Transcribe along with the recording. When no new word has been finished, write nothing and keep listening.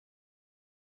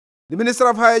The Minister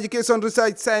of Higher Education,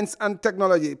 Research, Science and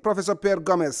Technology, Professor Pierre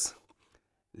Gomez,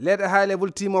 led a high-level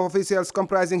team of officials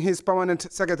comprising his permanent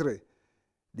secretary,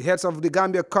 the heads of the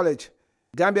Gambia College,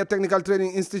 Gambia Technical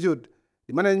Training Institute,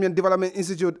 the Management Development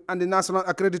Institute, and the National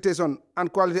Accreditation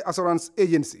and Quality Assurance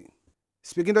Agency.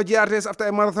 Speaking to GRTS after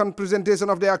a marathon presentation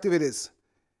of their activities,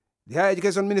 the Higher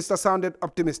Education Minister sounded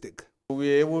optimistic. We were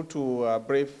able to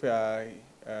brief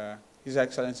His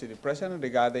Excellency the President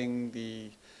regarding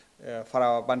the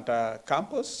Faraba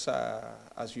campus.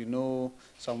 As you know,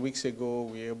 some weeks ago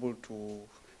we were able to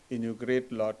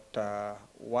inaugurate Lot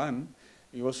 1.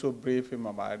 We also briefed him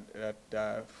about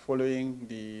that following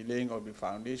the laying of the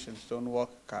foundation,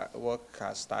 stonework work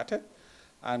has started.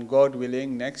 And God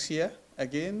willing, next year,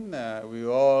 again, we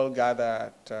all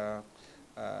gather at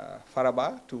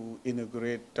Faraba to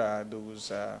inaugurate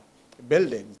those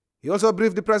buildings. He also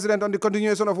briefed the President on the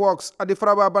continuation of works at the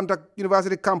Faraba Banta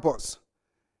University campus,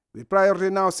 with priority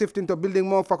now shifting to building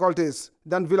more faculties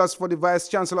than villas for the Vice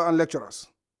Chancellor and lecturers.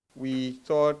 We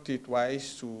thought it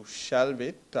wise to shelve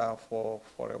it for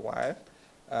a while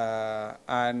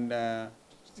and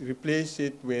replace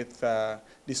it with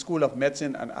the School of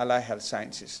Medicine and Allied Health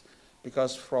Sciences,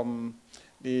 because from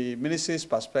the Ministry's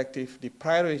perspective, the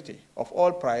priority of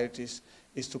all priorities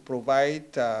is to provide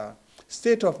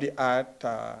state-of-the-art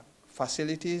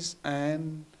facilities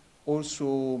and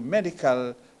also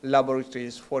medical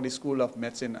laboratories for the School of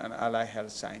Medicine and Allied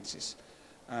Health Sciences,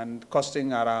 and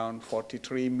costing around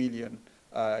 $43 million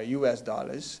US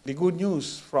dollars. The good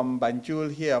news from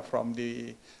Banjul here, from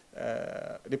the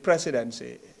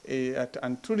presidency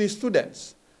and to the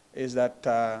students, is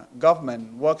that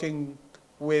government, working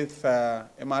with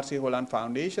MRC Holland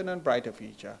Foundation and Brighter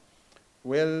Future,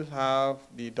 will have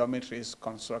the dormitories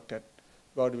constructed,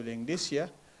 God willing, this year,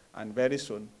 and very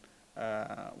soon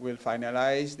we'll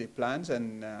finalize the plans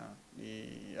and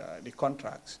the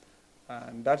contracts,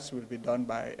 and that will be done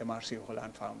by MRC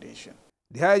Holland Foundation.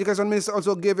 The Higher Education Minister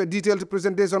also gave a detailed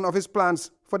presentation of his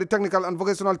plans for the technical and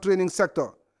vocational training sector,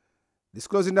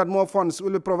 disclosing that more funds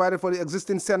will be provided for the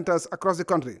existing centers across the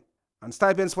country and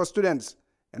stipends for students,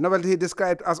 a novelty he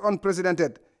described as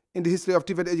unprecedented in the history of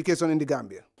TVET education in the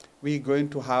Gambia. We're going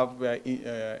to have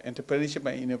entrepreneurship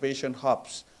and innovation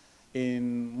hubs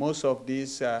in most of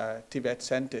these TVET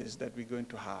centers that we're going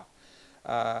to have.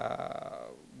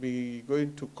 We're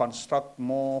going to construct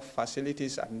more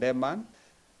facilities and demand.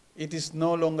 It is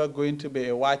no longer going to be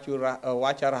a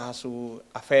Wacharahasu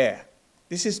affair.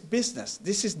 This is business,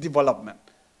 this is development,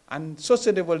 and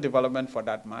sustainable development for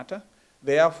that matter.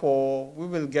 Therefore, we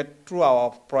will get through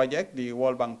our project, the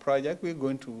World Bank project, we're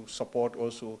going to support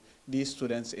also these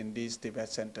students in these TVET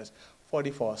centers for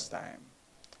the first time,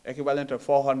 equivalent of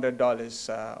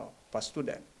 $400 per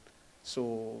student.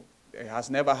 So it has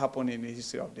never happened in the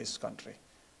history of this country.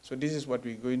 So this is what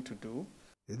we're going to do.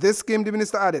 This scheme, the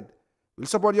minister added, will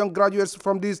support young graduates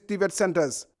from these TVET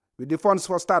centers with the funds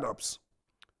for startups.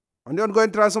 On the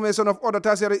ongoing transformation of other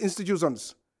tertiary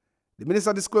institutions, the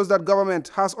minister disclosed that government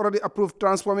has already approved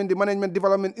transforming the Management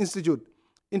Development Institute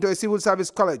into a civil service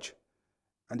college,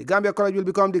 and the Gambia College will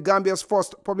become the Gambia's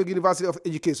first public university of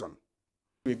education.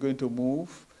 We're going to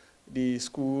move the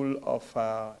School of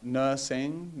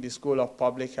Nursing, the School of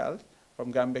Public Health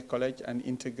from Gambia College, and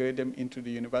integrate them into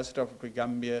the University of the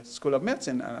Gambia School of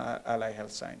Medicine and Allied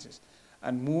Health Sciences,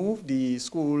 and move the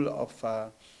School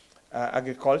of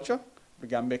Agriculture, the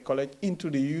Gambia College, into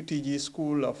the UTG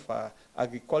School of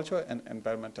Agriculture and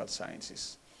Environmental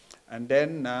Sciences. And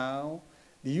then now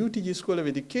the UTG School of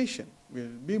Education will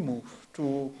be moved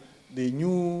to the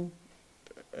new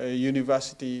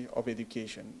University of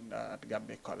Education at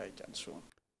Gambia College and so on.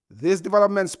 These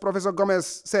developments, Professor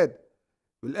Gomez said,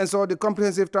 will ensure the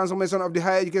comprehensive transformation of the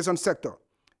higher education sector,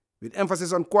 with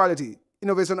emphasis on quality,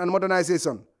 innovation and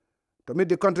modernization to meet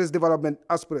the country's development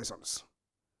aspirations.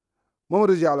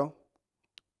 Momodou Jallow,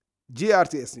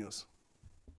 GRTS News.